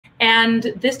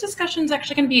And this discussion is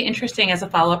actually going to be interesting as a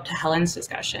follow-up to Helen's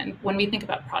discussion when we think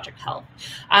about project health.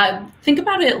 Think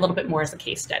about it a little bit more as a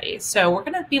case study. So we're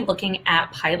going to be looking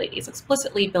at PyLadies,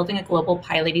 explicitly building a global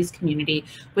PyLadies community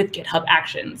with GitHub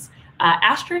Actions.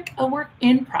 Asterisk, a work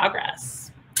in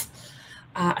progress.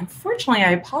 Unfortunately,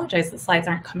 I apologize, the slides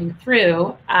aren't coming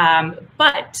through,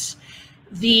 but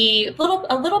a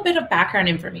little bit of background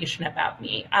information about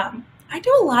me. I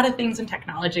do a lot of things in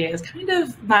technology as kind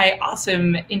of my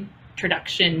awesome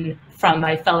introduction from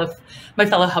my fellow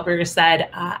Hubbers said.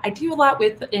 I do a lot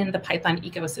within the Python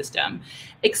ecosystem,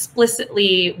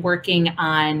 explicitly working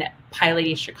on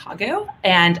PyLadies Chicago,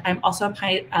 and I'm also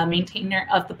a maintainer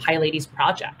of the PyLadies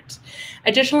project.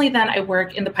 Additionally, then I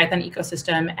work in the Python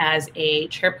ecosystem as a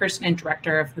chairperson and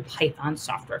director of the Python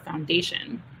Software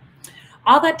Foundation.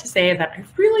 All that to say that I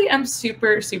really am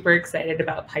super, super excited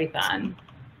about Python.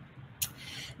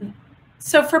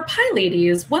 So for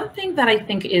PyLadies, one thing that I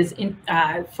think is,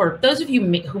 for those of you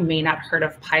who may not have heard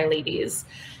of PyLadies,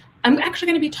 I'm actually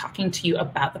going to be talking to you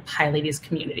about the PyLadies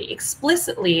community,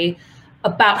 explicitly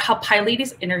about how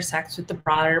PyLadies intersects with the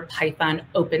broader Python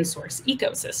open source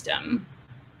ecosystem.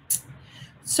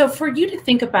 So for you to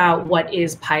think about what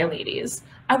is PyLadies,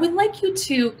 I would like you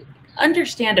to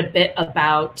understand a bit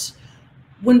about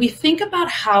when we think about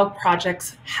how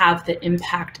projects have the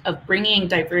impact of bringing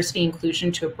diversity and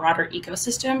inclusion to a broader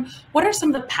ecosystem, what are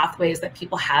some of the pathways that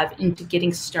people have into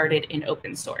getting started in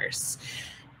open source?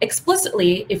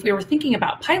 Explicitly, if we were thinking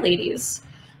about PyLadies,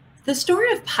 the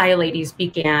story of PyLadies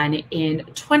began in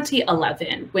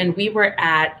 2011 when we were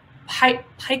at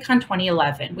PyCon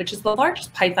 2011, which is the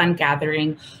largest Python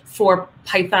gathering for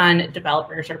Python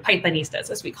developers, or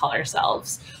Pythonistas as we call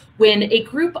ourselves, when a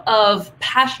group of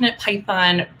passionate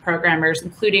Python programmers,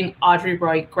 including Audrey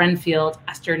Roy Grenfield,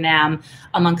 Esther Nam,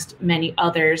 amongst many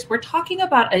others, were talking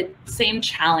about a same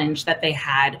challenge that they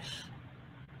had,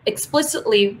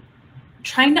 explicitly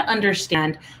trying to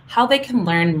understand how they can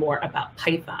learn more about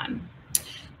Python.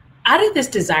 Out of this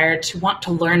desire to want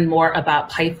to learn more about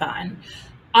Python,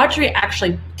 Audrey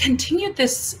actually continued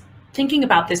thinking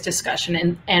about this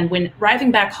discussion, and when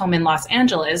arriving back home in Los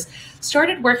Angeles,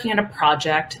 started working on a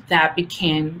project that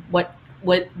became what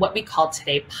we call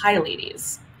today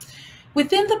PyLadies.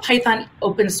 Within the Python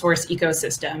open source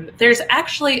ecosystem, there's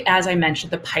actually, as I mentioned,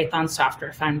 the Python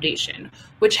Software Foundation,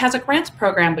 which has a grants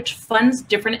program which funds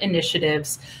different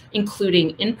initiatives,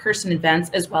 including in-person events,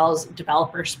 as well as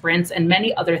developer sprints and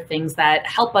many other things that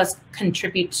help us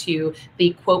contribute to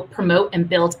the, quote, promote and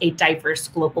build a diverse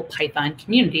global Python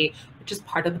community, which is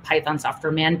part of the Python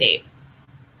software mandate.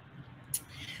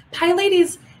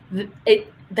 PyLadies,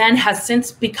 it then has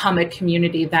since become a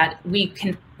community that we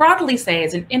can broadly say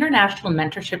is an international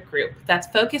mentorship group that's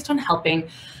focused on helping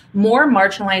more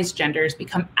marginalized genders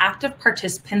become active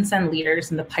participants and leaders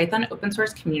in the Python open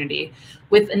source community,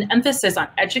 with an emphasis on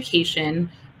education,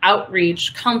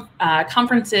 outreach,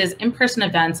 conferences, in-person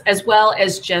events, as well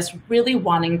as just really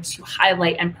wanting to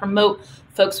highlight and promote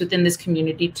folks within this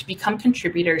community to become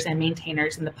contributors and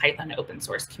maintainers in the Python open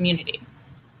source community.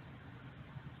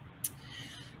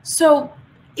 So,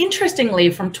 interestingly,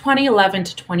 from 2011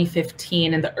 to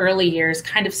 2015, in the early years,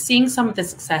 kind of seeing some of the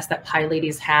success that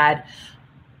PyLadies had,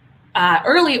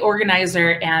 early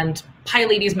organizer and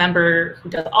PyLadies member who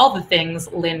does all the things,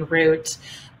 Lynn Root,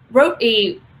 wrote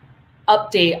a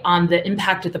update on the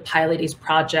impact of the PyLadies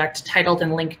project titled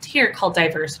and linked here called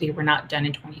Diversity We're Not Done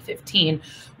in 2015,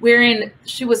 wherein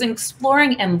she was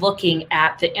exploring and looking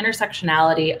at the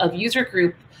intersectionality of user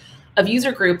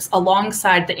groups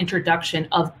alongside the introduction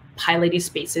of PyLadies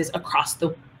spaces across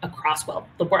the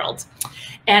world.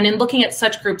 And in looking at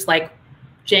such groups like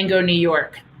Django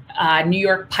New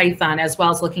York Python, as well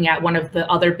as looking at one of the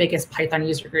other biggest Python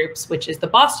user groups, which is the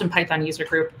Boston Python user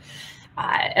group,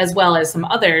 as well as some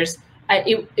others,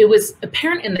 it was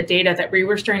apparent in the data that we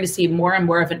were starting to see more and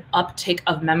more of an uptick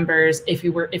of members if we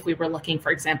were looking,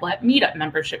 for example, at meetup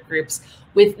membership groups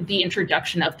with the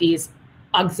introduction of these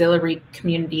auxiliary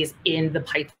communities in the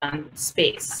Python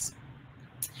space.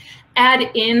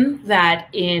 Add in that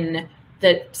in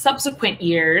the subsequent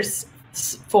years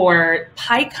for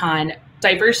PyCon,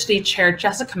 diversity chair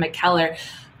Jessica McKellar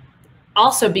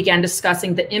also began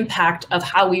discussing the impact of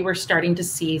how we were starting to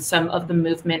see some of the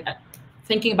movement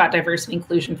thinking about diversity and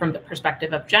inclusion from the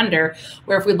perspective of gender,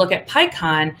 where if we look at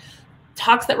PyCon,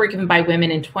 talks that were given by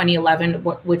women in 2011,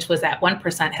 which was at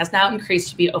 1%, has now increased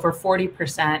to be over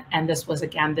 40%. And this is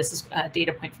a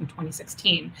data point from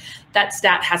 2016. That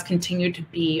stat has continued to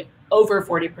be over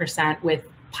 40% with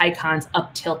PyCons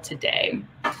up till today.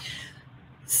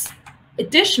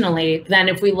 Additionally, then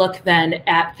if we look then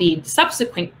at the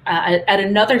subsequent, at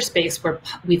another space where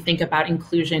we think about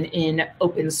inclusion in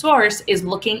open source is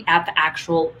looking at the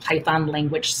actual Python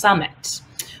Language Summit,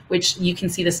 which you can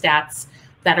see the stats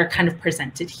that are kind of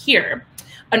presented here.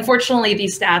 Unfortunately,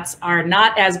 these stats are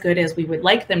not as good as we would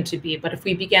like them to be, but if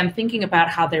we began thinking about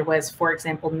how there was, for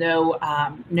example, no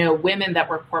women that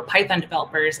were core Python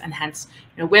developers, and hence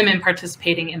no women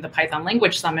participating in the Python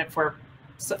Language Summit for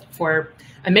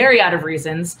a myriad of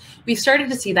reasons, we started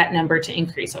to see that number to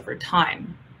increase over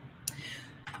time.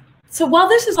 So while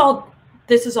this is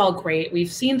all great,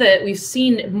 we've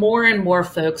seen more and more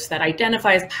folks that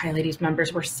identify as PyLadies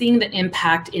members. We're seeing the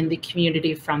impact in the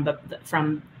community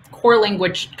from core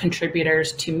language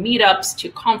contributors to meetups to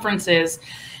conferences.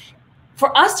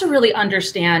 For us to really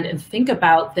understand and think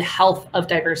about the health of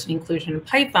diversity and inclusion in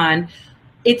Python,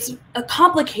 it's a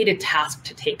complicated task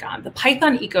to take on. The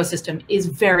Python ecosystem is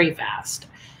very vast.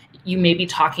 You may be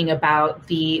talking about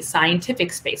the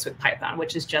scientific space with Python,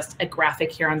 which is just a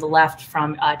graphic here on the left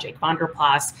from Jake van der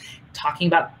Plas, talking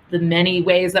about the many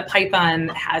ways that Python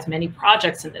has many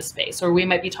projects in this space. Or we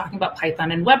might be talking about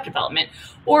Python in web development,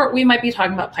 or we might be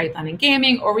talking about Python in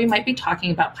gaming, or we might be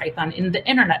talking about Python in the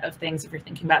Internet of Things if you're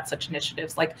thinking about such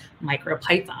initiatives like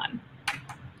MicroPython.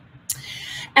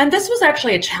 And this was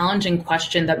actually a challenging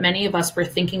question that many of us were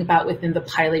thinking about within the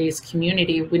PyLadies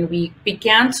community when we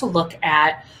began to look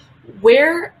at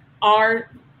where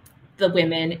are the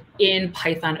women in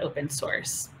Python open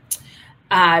source.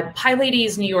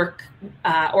 PyLadies New York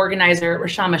organizer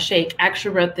Reshama Sheikh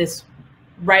actually wrote this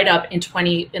write-up in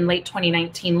late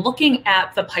 2019, looking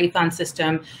at the Python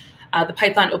system, the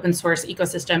Python open source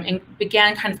ecosystem, and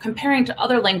began kind of comparing to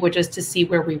other languages to see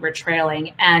where we were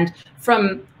trailing. And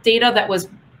from data that was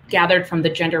gathered from the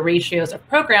gender ratios of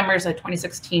programmers, a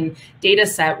 2016 data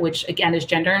set, which again is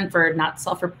gender inferred, not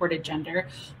self-reported gender,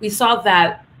 we saw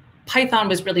that Python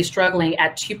was really struggling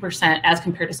at 2% as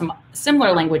compared to some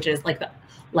similar languages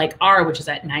like R, which is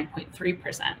at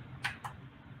 9.3%.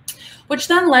 Which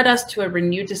then led us to a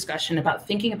renewed discussion about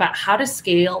thinking about how to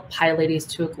scale PyLadies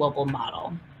to a global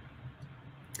model.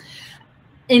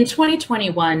 In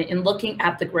 2021, in looking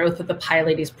at the growth of the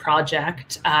PyLadies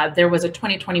project, there was a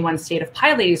 2021 State of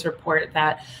PyLadies report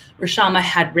that Reshama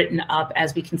had written up,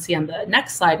 as we can see on the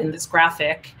next slide in this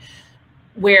graphic,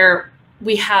 where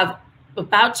we have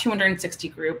about 260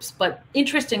 groups. But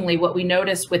interestingly, what we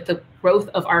noticed with the growth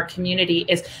of our community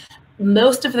is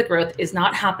most of the growth is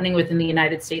not happening within the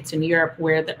United States and Europe,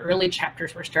 where the early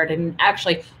chapters were started. And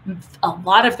actually, a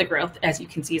lot of the growth, as you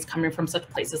can see, is coming from such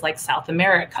places like South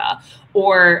America,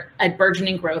 or a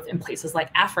burgeoning growth in places like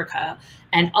Africa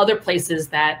and other places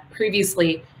that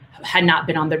previously had not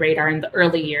been on the radar in the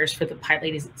early years for the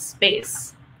PyLadies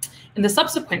space. In the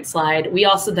subsequent slide, we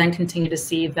also then continue to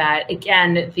see that,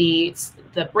 again, the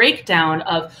breakdown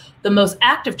of the most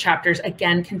active chapters,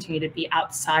 again, continue to be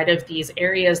outside of these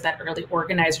areas that early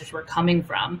organizers were coming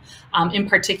from. In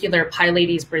particular,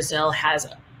 PyLadies Brazil has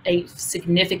a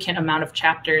significant amount of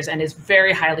chapters and is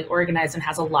very highly organized and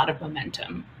has a lot of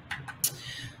momentum.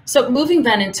 So moving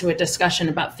then into a discussion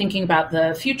about thinking about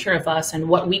the future of us and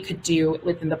what we could do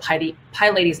within the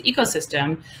PyLadies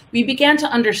ecosystem, we began to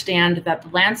understand that the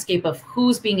landscape of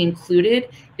who's being included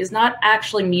is not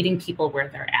actually meeting people where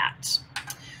they're at.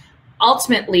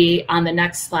 Ultimately, on the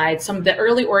next slide, some of the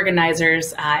early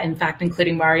organizers, in fact,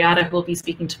 including Marietta, who will be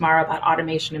speaking tomorrow about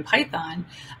automation in Python,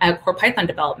 core Python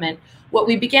development, what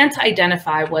we began to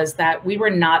identify was that we were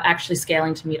not actually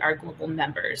scaling to meet our global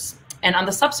members. And on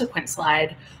the subsequent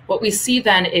slide, what we see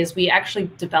then is we actually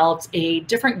developed a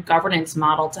different governance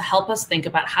model to help us think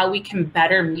about how we can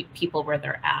better meet people where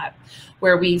they're at,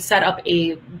 where we set up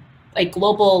a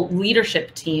global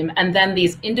leadership team and then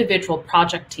these individual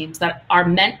project teams that are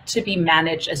meant to be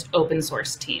managed as open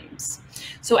source teams.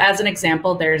 So as an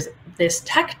example, there's this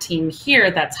tech team here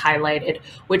that's highlighted,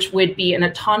 which would be an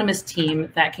autonomous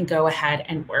team that can go ahead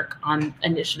and work on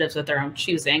initiatives of their own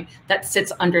choosing that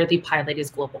sits under the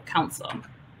PyLadies Global Council.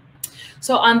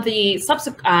 So on the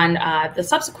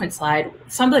subsequent slide,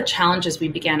 some of the challenges we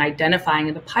began identifying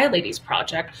in the PyLadies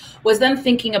project was then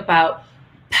thinking about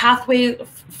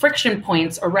friction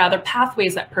points, or rather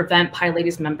pathways that prevent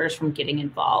PyLadies members from getting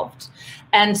involved.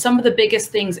 And some of the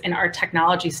biggest things in our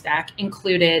technology stack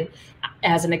included,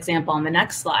 as an example on the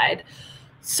next slide,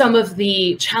 some of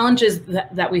the challenges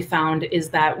that we found is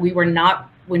that we were not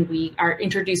when we are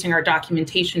introducing our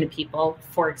documentation to people,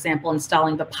 for example,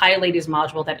 installing the PyLadies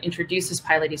module that introduces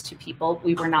PyLadies to people,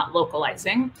 we were not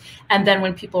localizing. And then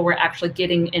when people were actually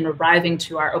getting and arriving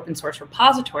to our open source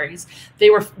repositories, they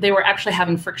were actually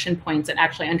having friction points and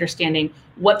actually understanding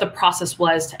what the process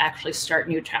was to actually start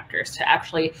new chapters, to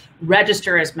actually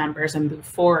register as members and move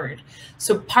forward.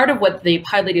 So part of what the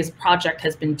PyLadies project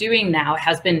has been doing now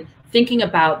has been thinking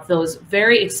about those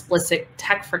very explicit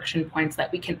tech friction points that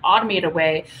we can automate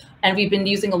away. And we've been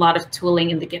using a lot of tooling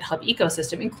in the GitHub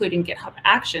ecosystem, including GitHub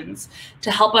Actions,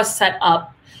 to help us set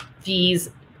up these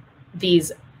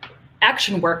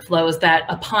action workflows that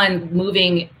upon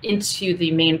moving into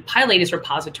the main PyLadies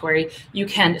repository, you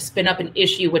can spin up an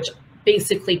issue which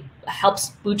basically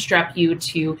helps bootstrap you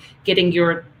to getting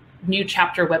your new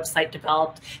chapter website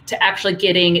developed, to actually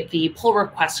getting the pull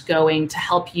request going, to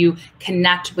help you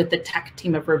connect with the tech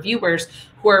team of reviewers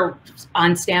who are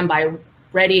on standby,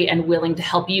 ready and willing to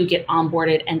help you get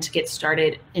onboarded and to get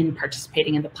started in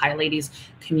participating in the PyLadies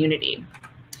community.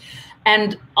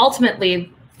 And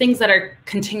ultimately, things that are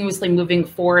continuously moving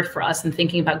forward for us and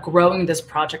thinking about growing this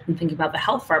project and thinking about the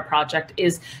health of our project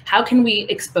is how can we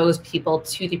expose people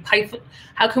to the Python,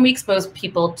 how can we expose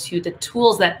people to the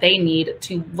tools that they need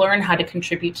to learn how to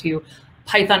contribute to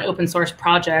Python open source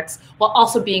projects while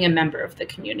also being a member of the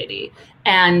community.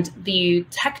 And the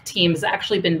tech team has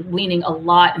actually been leaning a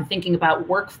lot and thinking about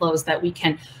workflows that we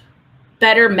can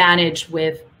better manage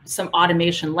with some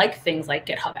automation, like things like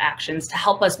GitHub Actions, to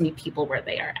help us meet people where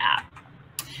they are at.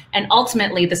 And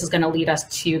ultimately, this is going to lead us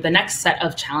to the next set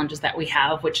of challenges that we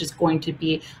have, which is going to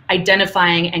be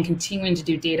identifying and continuing to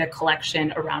do data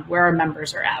collection around where our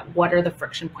members are at, what are the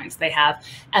friction points they have,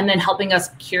 and then helping us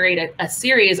curate a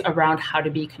series around how to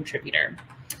be a contributor.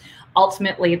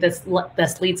 Ultimately, this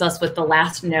leads us with the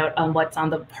last note on what's on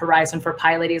the horizon for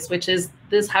PyLadies, which is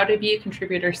this How to Be a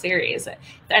Contributor series. If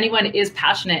anyone is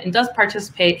passionate and does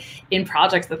participate in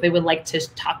projects that they would like to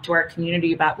talk to our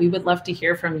community about, we would love to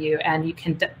hear from you. And you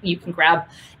can grab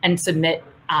and submit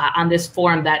on this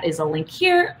form that is a link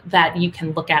here that you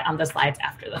can look at on the slides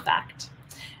after the fact.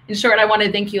 In short, I want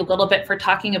to thank you a little bit for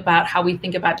talking about how we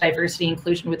think about diversity and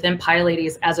inclusion within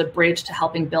PyLadies as a bridge to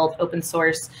helping build open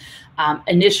source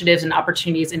initiatives and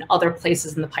opportunities in other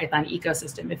places in the Python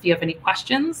ecosystem. If you have any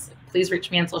questions, please reach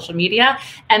me on social media.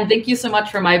 And thank you so much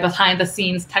for my behind the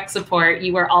scenes tech support.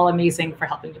 You are all amazing for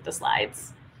helping with the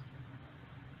slides.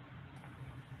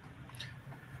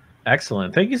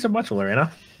 Excellent. Thank you so much,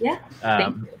 Lorena. Yeah,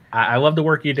 thank you. I love the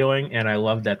work you're doing, and I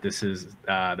love that this is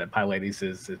that PyLadies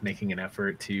is making an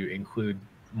effort to include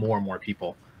more and more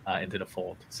people into the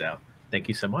fold. So thank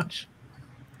you so much.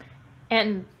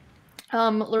 And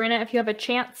Lorena, if you have a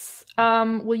chance,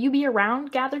 will you be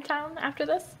around GatherTown after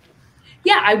this?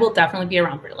 Yeah, I will definitely be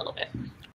around for a little bit.